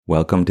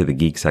Welcome to the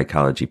Geek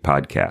Psychology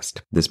Podcast.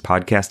 This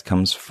podcast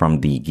comes from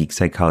the Geek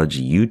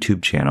Psychology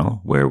YouTube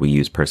channel, where we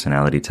use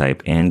personality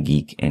type and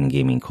geek and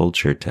gaming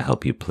culture to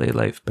help you play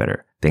life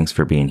better. Thanks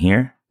for being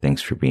here.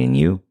 Thanks for being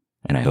you.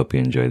 And I hope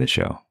you enjoy the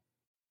show.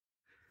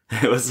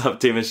 Hey, what's up,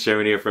 team? It's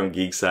Sherman here from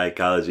Geek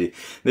Psychology.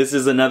 This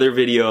is another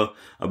video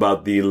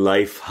about the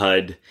Life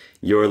HUD,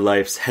 your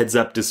life's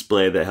heads-up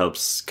display that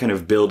helps kind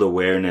of build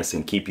awareness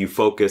and keep you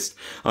focused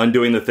on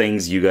doing the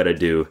things you gotta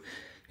do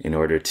in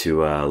order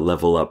to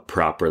level up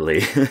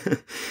properly.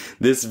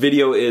 This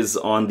video is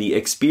on the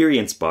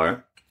experience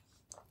bar,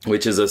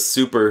 which is a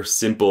super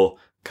simple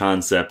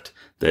concept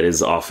that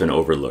is often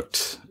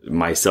overlooked,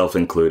 myself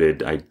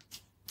included.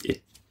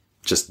 It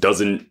just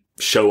doesn't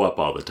show up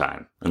all the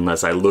time.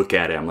 Unless I look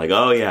at it, I'm like,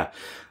 oh yeah,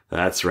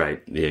 that's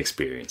right, the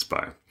experience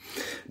bar.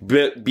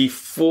 But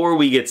before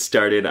we get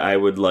started, I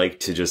would like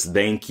to just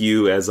thank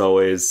you, as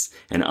always,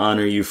 and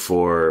honor you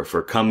for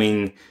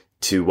coming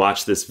to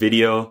watch this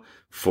video,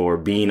 for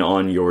being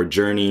on your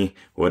journey,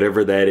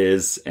 whatever that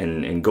is,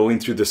 and going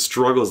through the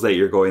struggles that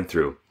you're going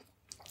through.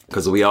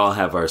 Because we all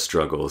have our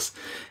struggles,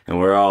 and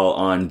we're all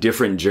on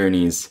different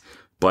journeys,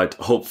 but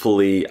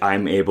hopefully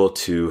I'm able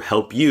to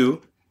help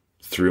you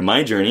through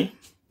my journey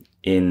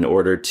in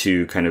order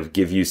to kind of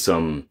give you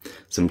some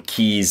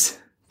keys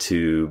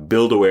to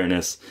build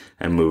awareness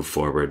and move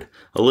forward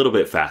a little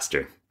bit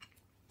faster,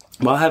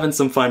 while having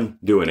some fun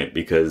doing it,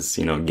 because,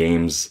 you know,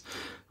 games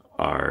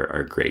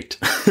are great.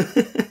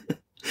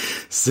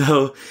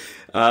 So,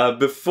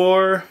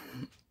 before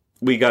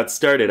we got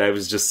started, I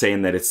was just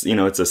saying that it's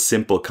a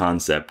simple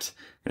concept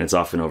and it's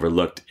often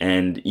overlooked.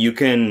 And you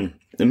can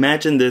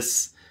imagine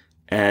this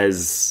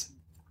as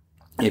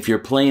if you're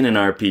playing an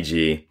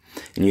RPG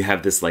and you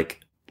have this like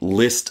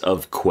list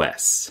of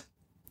quests.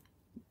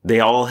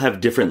 They all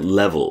have different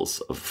levels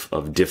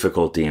of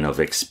difficulty and of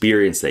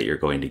experience that you're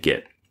going to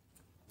get.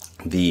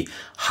 The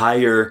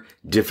higher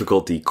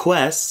difficulty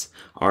quests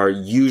are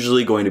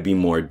usually going to be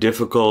more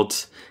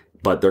difficult,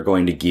 but they're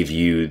going to give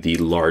you the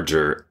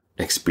larger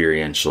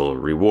experiential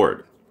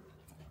reward.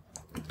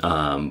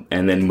 And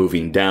then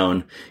moving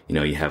down,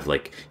 you have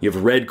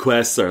red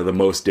quests are the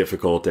most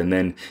difficult, and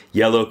then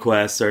yellow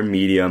quests are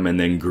medium, and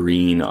then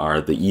green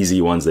are the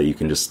easy ones that you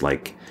can just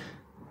like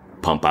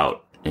pump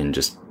out and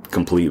just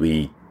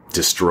completely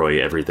destroy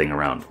everything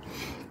around.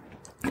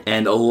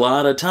 And a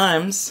lot of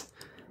times,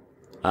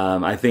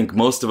 I think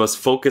most of us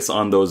focus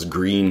on those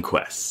green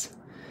quests.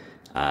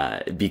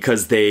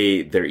 Because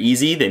they're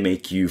easy, they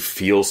make you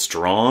feel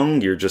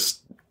strong, you're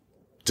just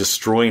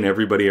destroying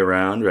everybody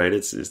around, right?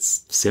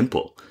 It's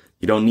simple.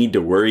 You don't need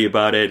to worry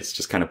about it, it's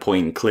just kind of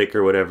point and click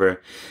or whatever.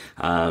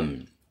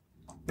 And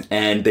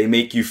they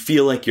make you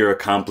feel like you're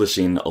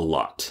accomplishing a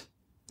lot.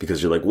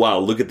 Because you're like, wow,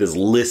 look at this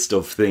list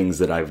of things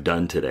that I've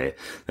done today.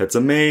 That's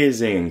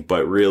amazing.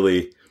 But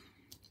really,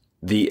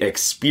 the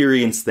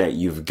experience that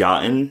you've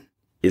gotten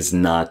is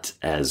not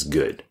as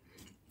good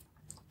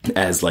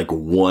as like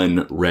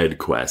one red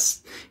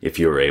quest if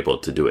you were able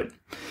to do it.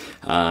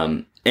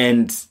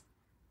 And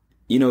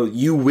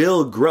you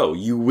will grow,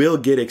 you will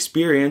get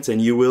experience,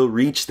 and you will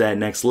reach that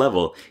next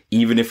level,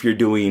 even if you're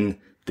doing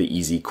the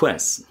easy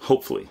quests,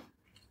 hopefully.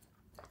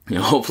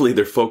 Hopefully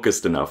they're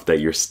focused enough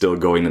that you're still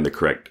going in the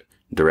correct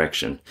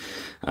direction.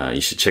 You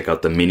should check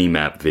out the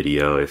mini-map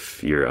video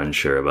if you're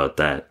unsure about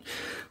that.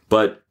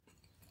 But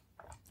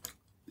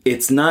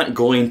it's not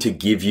going to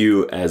give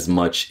you as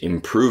much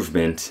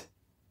improvement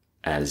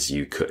as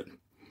you could.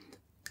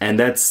 And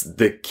that's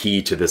the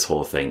key to this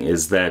whole thing,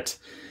 is that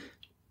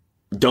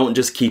don't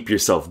just keep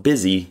yourself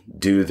busy,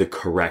 do the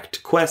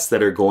correct quests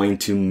that are going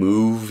to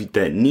move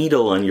that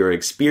needle on your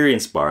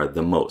experience bar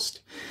the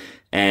most.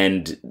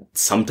 And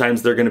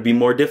sometimes they're going to be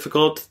more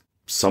difficult,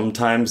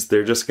 sometimes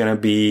they're just going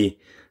to be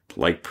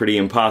like pretty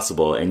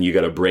impossible, and you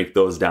got to break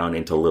those down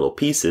into little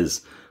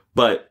pieces.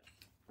 But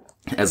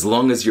as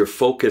long as you're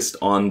focused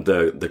on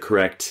the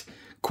correct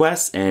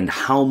quests and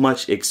how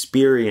much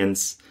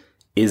experience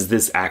is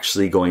this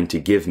actually going to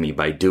give me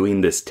by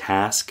doing this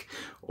task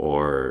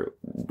or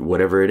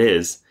whatever it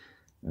is,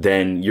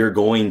 then you're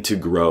going to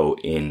grow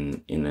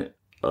in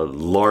a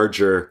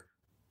larger,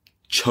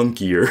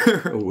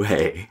 chunkier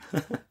way.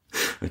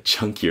 A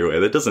chunkier way.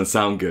 That doesn't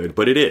sound good,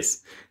 but it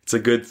is. It's a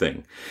good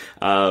thing.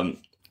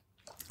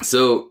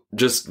 So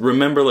just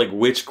remember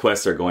which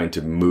quests are going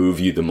to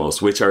move you the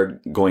most, which are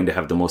going to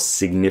have the most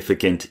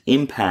significant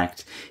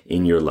impact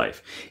in your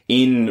life.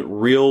 In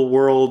real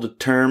world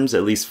terms,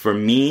 at least for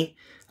me,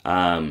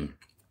 I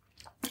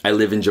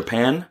live in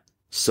Japan,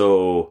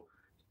 so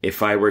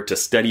if I were to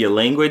study a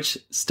language,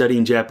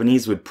 studying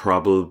Japanese would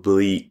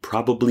probably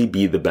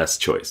be the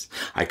best choice.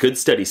 I could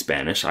study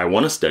Spanish. I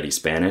want to study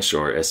Spanish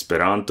or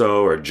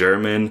Esperanto or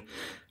German,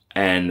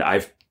 and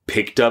I've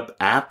picked up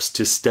apps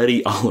to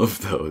study all of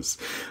those.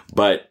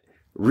 But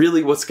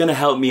really what's going to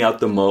help me out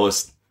the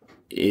most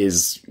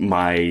is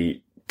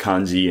my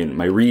kanji and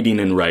my reading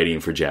and writing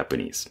for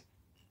Japanese.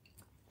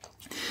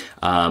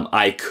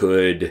 I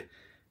could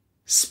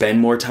spend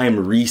more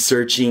time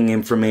researching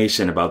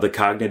information about the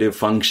cognitive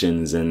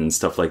functions and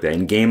stuff like that,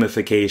 and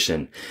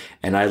gamification.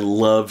 And I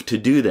love to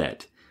do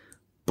that.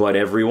 But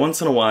every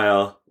once in a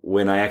while,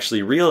 when I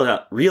actually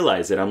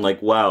realize it, I'm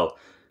like, wow,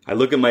 I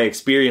look at my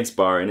experience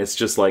bar and it's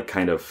just like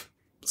kind of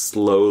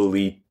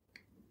slowly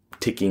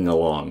ticking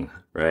along,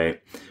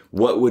 right?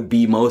 What would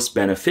be most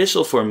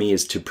beneficial for me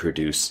is to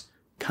produce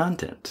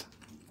content,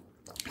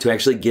 to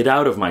actually get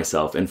out of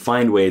myself and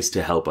find ways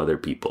to help other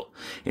people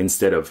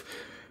instead of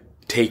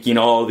taking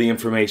all the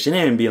information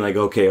in and being like,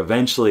 okay,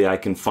 eventually I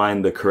can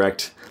find the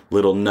correct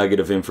little nugget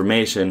of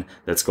information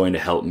that's going to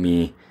help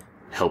me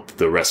help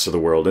the rest of the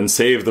world and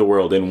save the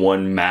world in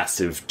one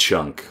massive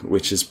chunk,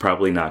 which is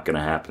probably not going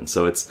to happen.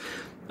 So it's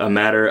a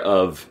matter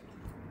of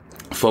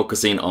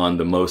focusing on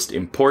the most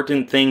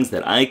important things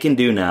that I can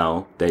do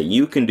now, that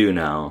you can do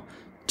now,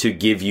 to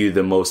give you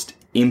the most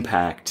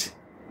impact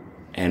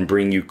and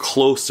bring you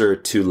closer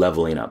to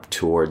leveling up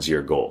towards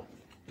your goal.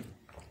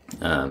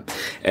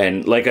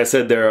 And like I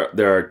said,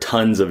 there are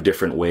tons of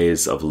different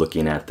ways of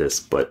looking at this,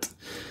 but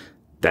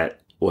that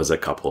was a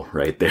couple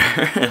right there,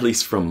 at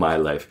least from my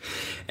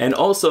life. And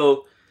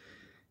also,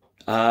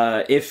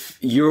 if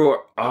you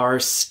are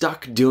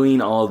stuck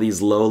doing all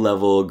these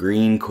low-level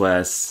green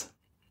quests,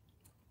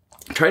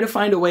 try to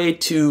find a way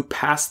to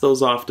pass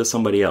those off to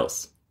somebody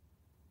else.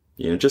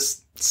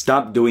 Just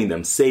stop doing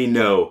them. Say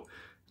no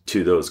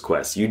to those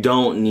quests. You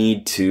don't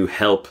need to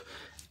help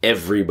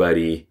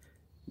everybody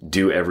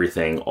do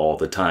everything all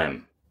the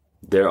time.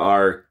 There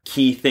are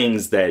key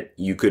things that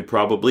you could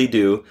probably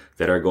do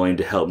that are going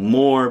to help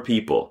more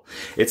people.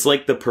 It's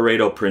like the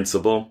Pareto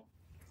principle,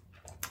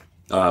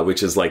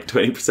 which is like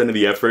 20% of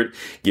the effort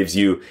gives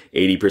you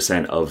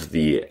 80% of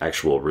the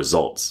actual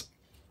results.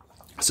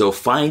 So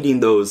finding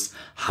those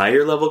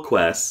higher level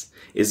quests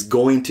is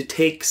going to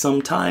take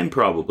some time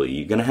probably.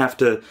 You're going to have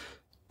to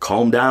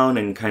calm down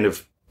and kind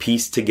of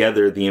piece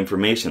together the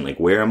information. Like,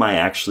 where am I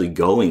actually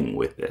going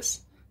with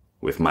this,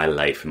 with my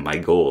life and my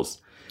goals?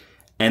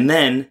 And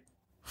then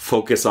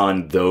focus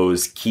on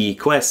those key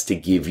quests to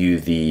give you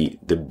the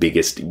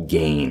biggest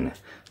gain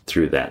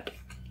through that.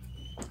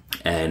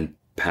 And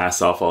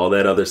pass off all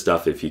that other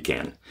stuff if you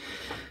can.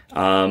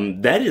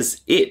 That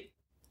is it.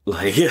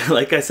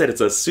 Like I said,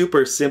 it's a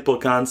super simple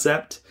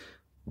concept,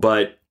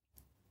 but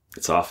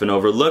it's often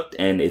overlooked,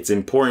 and it's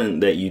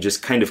important that you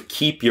just kind of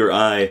keep your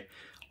eye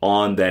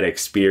on that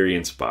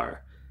experience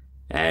bar.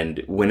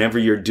 And whenever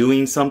you're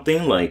doing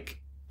something like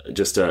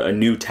just a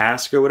new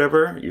task or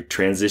whatever, you're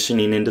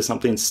transitioning into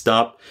something,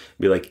 stop,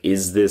 be like,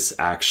 is this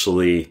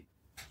actually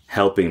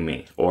helping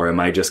me? Or am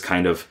I just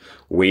kind of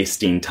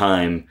wasting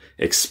time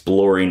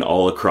exploring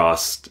all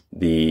across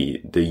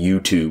the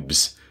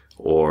YouTubes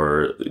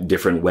or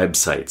different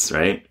websites,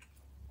 right?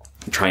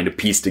 Trying to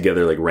piece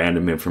together like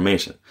random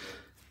information.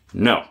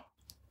 No.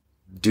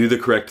 Do the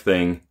correct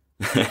thing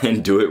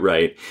and do it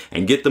right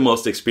and get the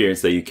most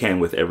experience that you can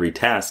with every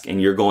task,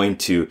 and you're going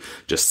to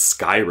just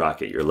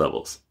skyrocket your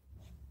levels.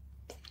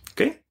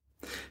 Okay?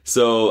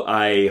 So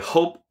I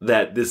hope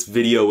that this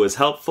video was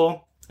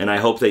helpful, and I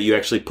hope that you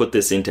actually put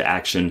this into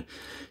action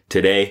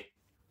today.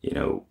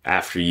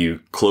 After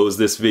you close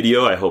this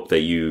video, I hope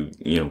that you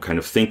kind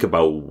of think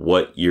about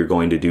what you're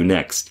going to do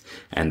next,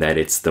 and that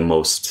it's the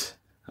most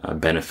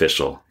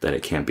beneficial that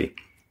it can be.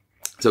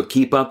 So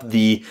keep up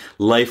the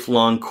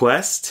lifelong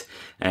quest,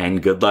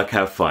 and good luck,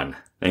 have fun.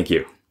 Thank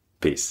you.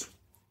 Peace.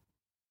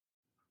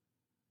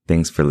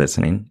 Thanks for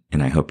listening,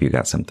 and I hope you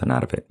got something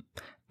out of it.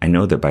 I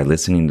know that by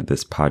listening to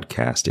this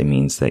podcast, it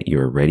means that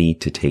you're ready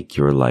to take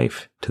your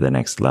life to the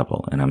next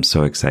level, and I'm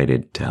so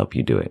excited to help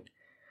you do it.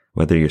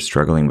 Whether you're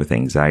struggling with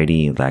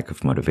anxiety, lack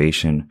of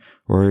motivation,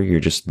 or you're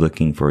just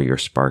looking for your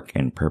spark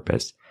and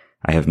purpose,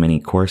 I have many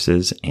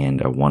courses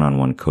and a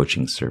one-on-one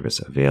coaching service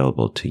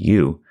available to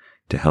you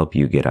to help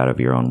you get out of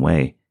your own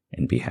way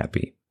and be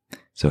happy.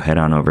 So head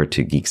on over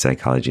to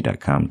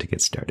geekpsychology.com to get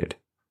started.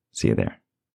 See you there.